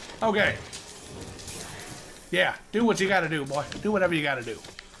 Okay. Yeah, do what you got to do, boy. Do whatever you got to do.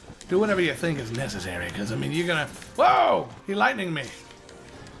 Do whatever you think is necessary, because, I mean, you're going to... Whoa! He lightning me.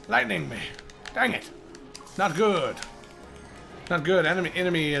 Lightning me. Dang it. Not good. Not good.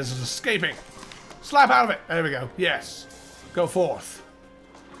 Enemy is escaping. Slap out of it. There we go. Yes. Go forth.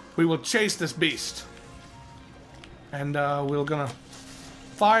 We will chase this beast. And we're going to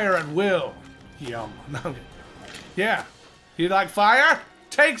fire at will. Yum. Yeah. You like fire?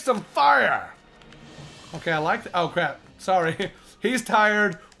 Take some fire. Okay, I like that. Oh, crap. Sorry. He's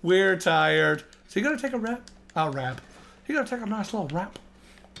tired. We're tired. Is he going to take a rap? I'll rap. He's going to take a nice little rap.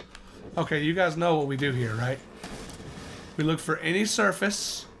 Okay, you guys know what we do here, right? We look for any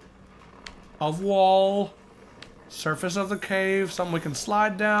surface of wall, surface of the cave, something we can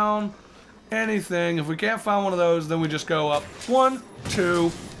slide down, anything. If we can't find one of those, then we just go up 1,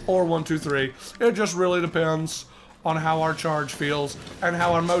 2, or 1, 2, 3. It just really depends on how our charge feels and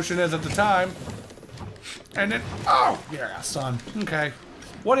how our motion is at the time. And then, oh, yeah, son. Okay.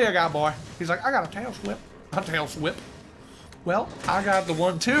 What do you got, boy? He's like, I got a tail whip. A tail whip. Well, I got the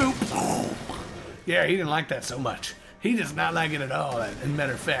 1, 2. Yeah, he didn't like that so much. He does not like it at all, as a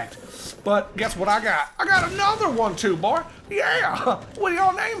matter of fact. But guess what I got? I got another 1, 2, boy. Yeah. With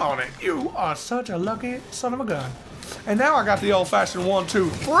your name on it. You are such a lucky son of a gun. And now I got the old-fashioned 1, 2,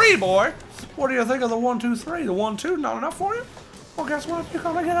 3, boy. What do you think of the 1, 2, 3? The 1, 2, not enough for you? Well, guess what? You're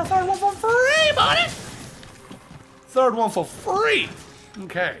gonna get a third one for free, buddy. Third one for free.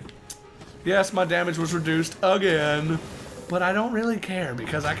 Okay. Yes, my damage was reduced again. But I don't really care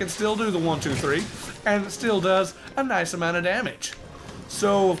because I can still do the 1, 2, 3. And it still does a nice amount of damage.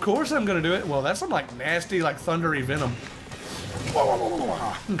 So, of course I'm gonna do it. Well, that's some like nasty, like thundery venom.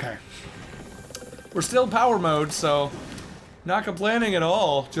 Okay. We're still power mode, so not complaining at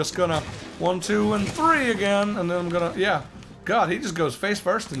all. Just gonna 1, 2, and 3 again, and then I'm gonna, yeah. God, he just goes face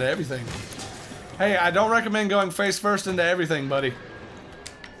first into everything. Hey, I don't recommend going face first into everything, buddy.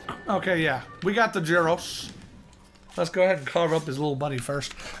 Okay, yeah. We got the Girros. Let's go ahead and carve up his little buddy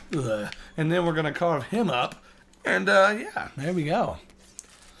first. Ugh. And then we're gonna carve him up. And, yeah, there we go.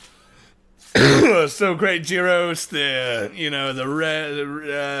 So great, Girros, the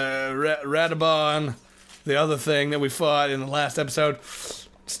Radobaan, the other thing that we fought in the last episode.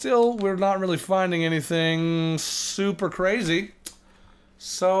 Still, we're not really finding anything super crazy.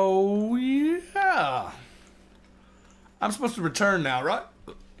 So, yeah. I'm supposed to return now, right?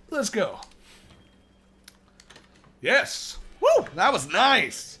 Let's go. Yes. Woo! That was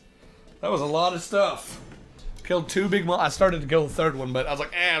nice. That was a lot of stuff. Killed 2 big monsters. I started to kill the 3rd one, but I was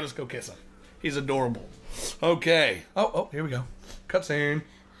like, I'll just go kiss him. He's adorable. Okay. Oh, here we go. Cutscene.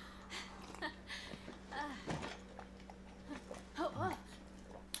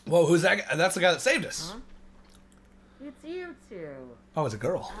 Whoa, who's that guy? That's the guy that saved us. Huh? It's you two. Oh, it's a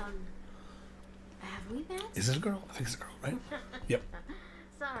girl. Have we met? Is it a girl? I think it's a girl, right? Yep.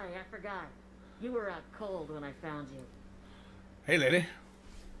 Sorry, I forgot. You were out cold when I found you. Hey, lady.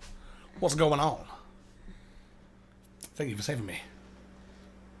 What's going on? Thank you for saving me.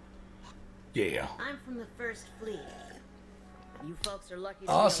 Yeah. I'm from the First Fleet. You folks are lucky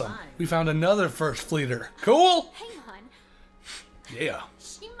to Awesome. be alive. We found another first fleeter. Cool? Hang on. Yeah.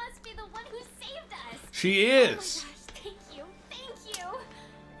 She must be the one who saved us. She Oh my is. gosh, thank you. Thank you.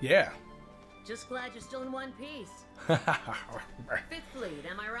 Yeah. Just glad you're still in one piece. Fifth Fleet,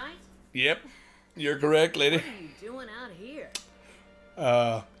 am I right? Yep. You're correct, lady. What are you doing out here?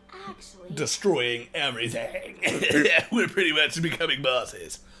 Actually, Destroying everything. We're pretty much becoming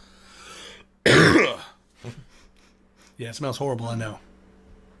bosses. Yeah, it smells horrible, I know.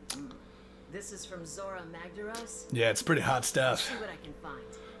 This is from Zora Magdaros. Yeah, it's pretty hot stuff. See what I can find.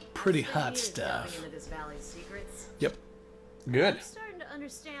 Pretty Spent hot years delving stuff. into this valley's secrets. Yep. Good. I'm starting to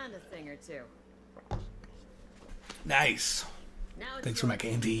understand a thing or two. Nice. Now it's Thanks for my yours.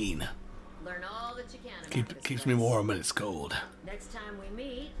 canteen. Learn all that you can about this Keeps me place. warm when it's cold. Next time we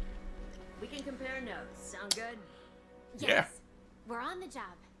meet, we can compare notes. Sound good? yes. Yeah. We're on the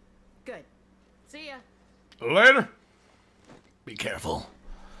job. Good. See ya. Later. Be careful.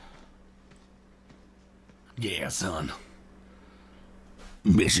 Yeah, son.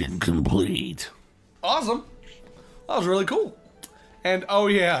 Mission complete. Awesome. That was really cool. And oh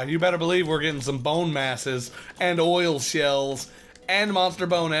yeah, you better believe we're getting some bone masses and oil shells and monster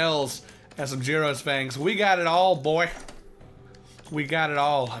bone L's and some Girros fangs. We got it all, boy. We got it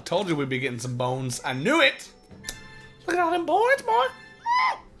all. I told you we'd be getting some bones. I knew it. Look at all them boys, boy.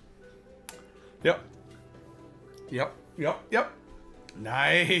 Yep. Yep.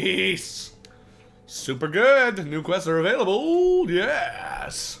 Nice. Super good. New quests are available.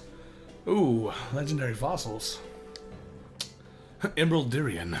 Yes. Ooh, legendary fossils. Emerald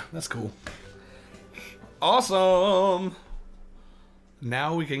Durian. That's cool. Awesome.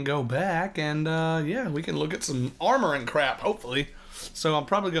 Now we can go back and, yeah, we can look at some armor and crap, hopefully. So I'm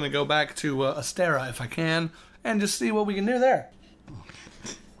probably going to go back to Astera if I can and just see what we can do there.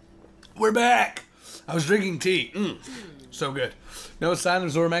 We're back. I was drinking tea. So good. No sign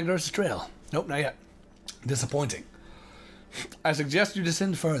of Zora Magdaros' trail. Nope, not yet. Disappointing. I suggest you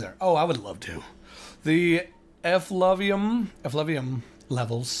descend further. Oh, I would love to. The effluvium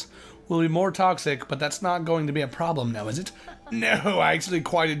levels will be more toxic, but that's not going to be a problem now, is it? No, I actually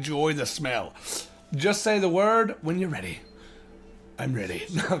quite enjoy the smell. Just say the word when you're ready. I'm ready.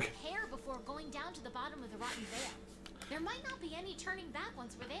 Okay. Prepare before going down to the bottom of the rotten vale. There might not be any turning back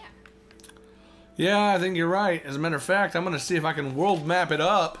once we're there. Yeah, I think you're right. As a matter of fact, I'm going to see if I can world map it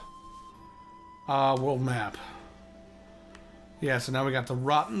up. World map. Yeah, so now we got the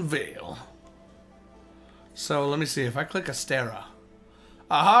Rotten Vale. So let me see. If I click Astera.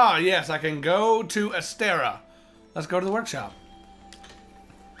 Aha, yes, I can go to Astera. Let's go to the workshop.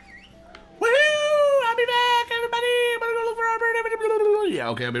 Woohoo! I'll be back, everybody. I'm going to go look for our... Yeah,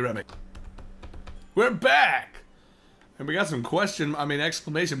 okay, I'll be right back. We're back. And we got some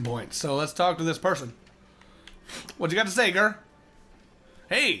exclamation points. So let's talk to this person. What you got to say, girl?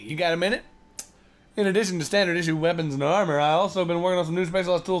 Hey, you got a minute? In addition to standard issue weapons and armor, I also been working on some new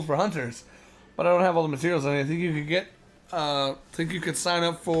specialized tools for hunters. But I don't have all the materials on it. Think you could sign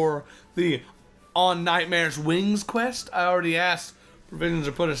up for the On Nightmare's Wings quest? I already asked provisions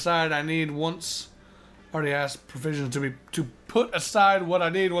are put aside. Already asked provisions to put aside what I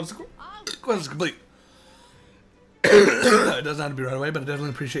need once the quest is complete. It doesn't have to be right away, but I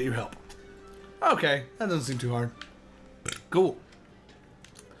definitely appreciate your help. Okay, that doesn't seem too hard. Cool.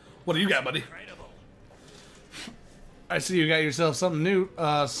 What do you got, buddy? I see you got yourself something new.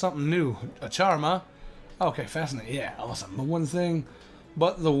 A charm, huh? Okay, fascinating. Yeah, awesome.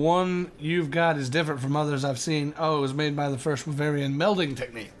 But the one you've got is different from others I've seen. Oh, it was made by the first Bavarian melding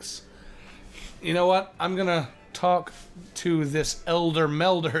techniques. You know what? I'm gonna talk to this Elder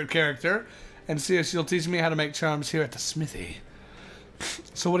Melder character and see if she'll teach me how to make charms here at the smithy.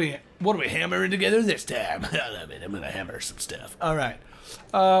 So what are we hammering together this time? I love it. I'm gonna hammer some stuff. All right.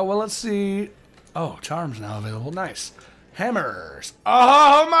 Well, let's see. Oh, charms now available. Nice. Hammers.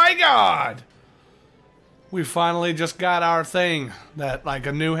 Oh my God! We finally just got our thing. That, like,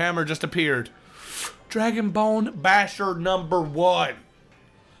 a new hammer just appeared. Dragonbone Basher #1.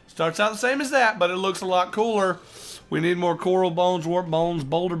 Starts out the same as that, but it looks a lot cooler. We need more coral bones, warp bones,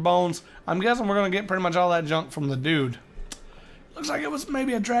 boulder bones. I'm guessing we're going to get pretty much all that junk from the dude. Looks like it was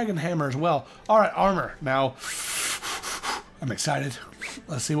maybe a dragon hammer as well. Alright, armor. Now, I'm excited.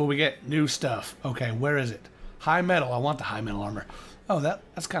 Let's see what we get. New stuff. Okay, where is it? High metal. I want the high metal armor. Oh,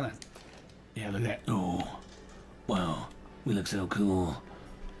 that's kind of... Yeah, look at that. Ooh. Wow. We look so cool.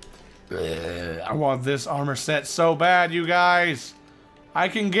 I want this armor set so bad, you guys. I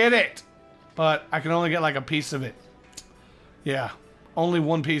can get it. But I can only get like a piece of it. Yeah. Only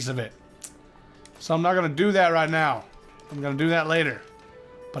one piece of it. So I'm not going to do that right now. I'm going to do that later.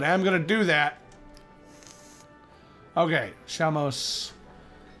 But I am going to do that. Okay. Shamos.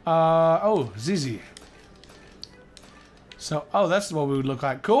 Oh, Zizi. So, oh, that's what we would look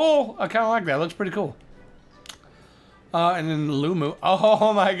like. Cool. I kind of like that. It looks pretty cool. And then Lumu.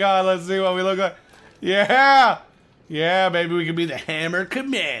 Oh my god, let's see what we look like. Yeah! Yeah, baby, we could be the Hammer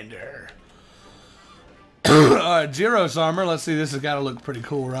Commander. Alright, Girros armor. Let's see, this has got to look pretty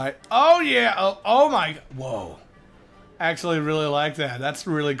cool, right? Oh yeah! Oh my... Whoa. Actually really like that. That's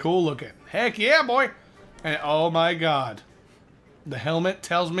really cool looking. Heck yeah, boy! And oh my god. The helmet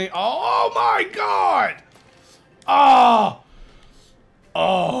tells me... Oh my god! Oh!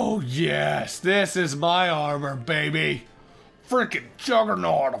 Oh, yes. This is my armor, baby. Freaking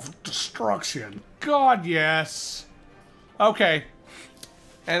juggernaut of destruction. God, yes. Okay.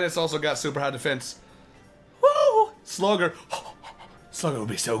 And it's also got super high defense. Woo! Slugger. Slugger would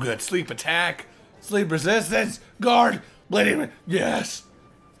be so good. Sleep attack. Sleep resistance. Guard. Bleeding. Yes.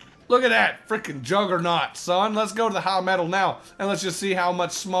 Look at that. Freaking juggernaut, son. Let's go to the high metal now. And let's just see how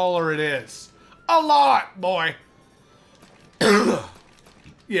much smaller it is. A lot, boy.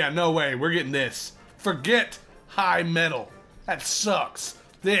 Yeah, no way. We're getting this. Forget high metal. That sucks.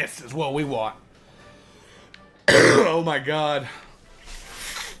 This is what we want. Oh my god.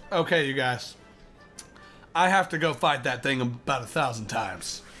 Okay, you guys. I have to go fight that thing about 1,000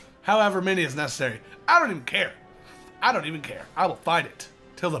 times. However many is necessary. I don't even care. I don't even care. I will fight it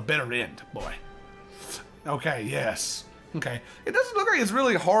till the bitter end, boy. Okay, yes. Okay. It doesn't look like it's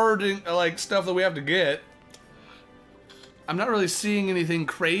really hard, like, stuff that we have to get. I'm not really seeing anything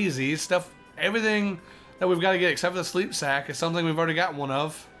crazy. Stuff, everything that we've got to get except for the sleep sack is something we've already got one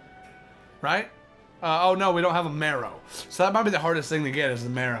of. Right? Oh no, we don't have a marrow. So that might be the hardest thing to get is the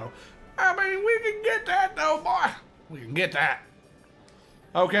marrow. I mean, we can get that though, boy. We can get that.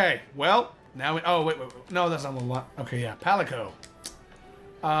 Okay, well, now we... Oh, wait. No, that's not what we want. Okay, yeah, Palico.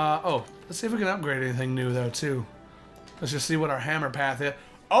 Oh, let's see if we can upgrade anything new though, too. Let's just see what our hammer path is.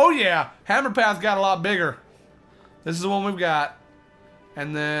 Oh yeah, hammer path got a lot bigger. This is the one we've got.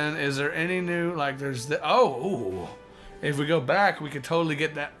 And then, is there any new, like, there's the, oh, ooh. If we go back, we could totally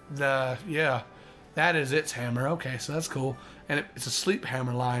get that, yeah. That is its hammer. Okay, so that's cool. And it's a sleep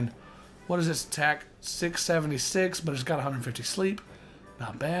hammer line. What is its attack? 676, but it's got 150 sleep.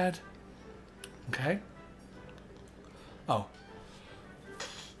 Not bad. Okay. Oh.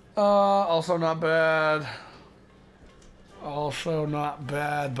 Also not bad. Also not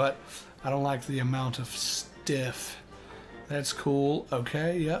bad, but I don't like the amount of stiff. That's cool.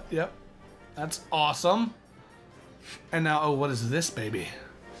 Okay, yep. That's awesome. And now, oh, what is this, baby?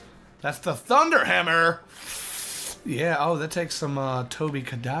 That's the Thunder Hammer. Yeah, oh, that takes some Tobi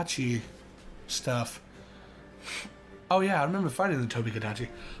Kadachi stuff. Oh, yeah, I remember fighting the Tobi Kadachi.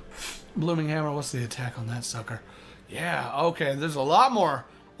 Blooming Hammer, what's the attack on that sucker? Yeah, okay, there's a lot more.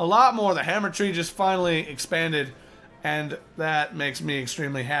 A lot more. The hammer tree just finally expanded. And that makes me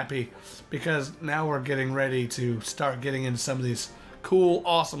extremely happy because now we're getting ready to start getting into some of these cool,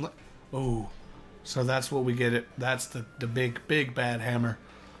 awesome... Ooh. So that's what we get it. That's the big bad hammer.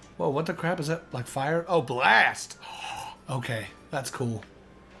 Whoa, what the crap is that? Like fire? Oh, blast! Okay, that's cool.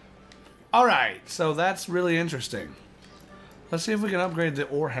 Alright, so that's really interesting. Let's see if we can upgrade the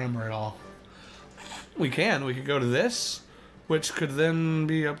ore hammer at all. We can. We could go to this, which could then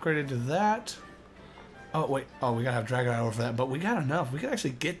be upgraded to that. Oh, wait. Oh, we gotta have Dragon Eye for that. But we got enough. We could actually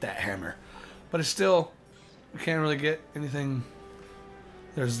get that hammer. But it's still... We can't really get anything...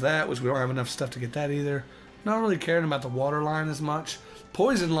 There's that, which we don't have enough stuff to get that either. Not really caring about the water line as much.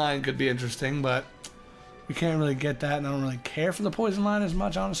 Poison line could be interesting, but... We can't really get that, and I don't really care for the poison line as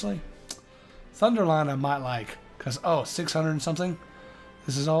much, honestly. Thunder line I might like. Because, oh, 600 and something.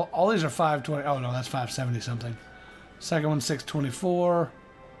 This is all these are 520. Oh, no, that's 570 something. Second one, 624.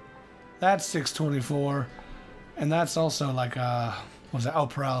 That's 624. And that's also like, what was that? Oh,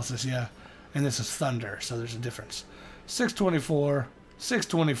 paralysis, yeah. And this is thunder, so there's a difference. 624,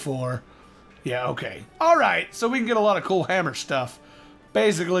 624. Yeah, okay. Alright, so we can get a lot of cool hammer stuff.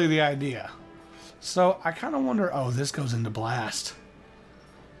 Basically the idea. So, I kind of wonder... Oh, this goes into blast.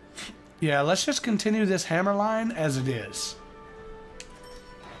 Yeah, let's just continue this hammer line as it is.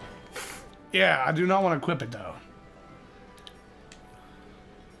 Yeah, I do not want to equip it, though.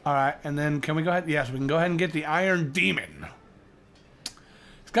 Alright, and then can we go ahead? Yes, we can go ahead and get the Iron Demon.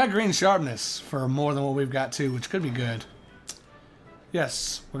 It's got green sharpness for more than what we've got, too, which could be good.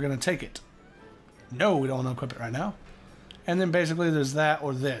 Yes, we're going to take it. No, we don't want to equip it right now. And then basically there's that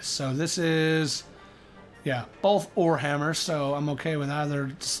or this. So this is, yeah, both ore hammers. So I'm okay with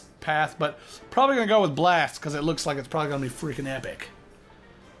either path. But probably going to go with blast because it looks like it's probably going to be freaking epic.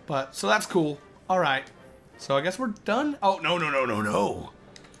 But, so that's cool. Alright. So I guess we're done. Oh, no.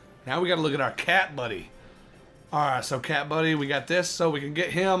 Now we got to look at our cat buddy. Alright, so cat buddy, we got this. So we can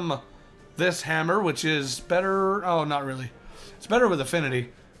get him this hammer, which is better. Oh, not really. It's better with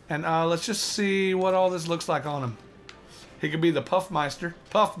affinity. And let's just see what all this looks like on him. He could be the Puffmeister.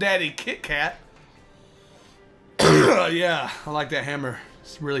 Puff Daddy Kit Kat. Yeah, I like that hammer.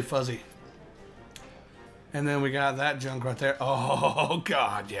 It's really fuzzy. And then we got that junk right there. Oh,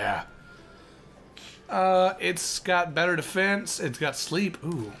 God, yeah. It's got better defense. It's got sleep.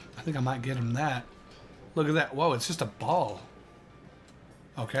 Ooh, I think I might get him that. Look at that. Whoa, it's just a ball.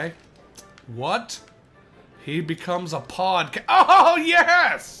 Okay. What? He becomes a pod. Oh,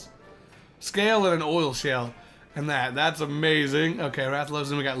 yes! Scale and an oil shell. And that's amazing. Okay, Rathalos,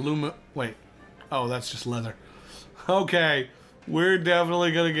 and we got Luma. Wait. Oh, that's just leather. Okay. We're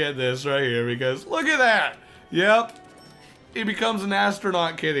definitely going to get this right here because look at that. Yep. He becomes an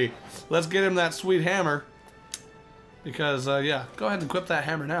astronaut kitty. Let's get him that sweet hammer. Because, yeah, go ahead and equip that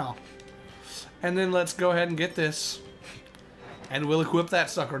hammer now. And then let's go ahead and get this. And we'll equip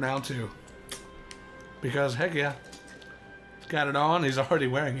that sucker now, too. Because, heck yeah. He's got it on. He's already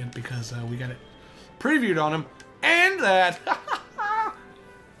wearing it because we got it previewed on him. And that.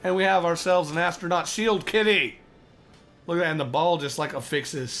 And we have ourselves an astronaut shield kitty. Look at that. And the ball just like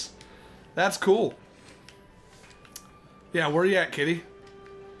affixes. That's cool. Yeah, where you at, kitty?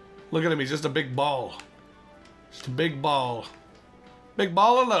 Look at him. He's just a big ball. Just a big ball. Big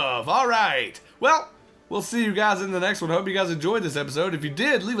ball of love. All right. Well, we'll see you guys in the next one. Hope you guys enjoyed this episode. If you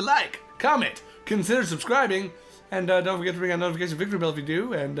did, leave a like, comment, consider subscribing, and don't forget to ring that notification victory bell if you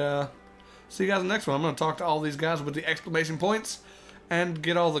do. And see you guys in the next one. I'm going to talk to all these guys with the exclamation points and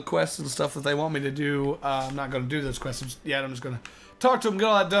get all the quests and stuff that they want me to do. I'm not going to do those questions yet. I'm just going to talk to them, get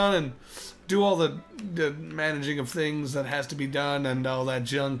all that done, and do all the managing of things that has to be done and all that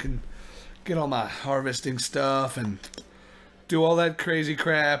junk, and get all my harvesting stuff and do all that crazy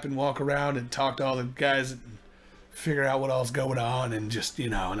crap and walk around and talk to all the guys and figure out what all's going on and just, you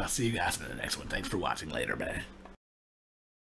know, and I'll see you guys in the next one. Thanks for watching. Later, man.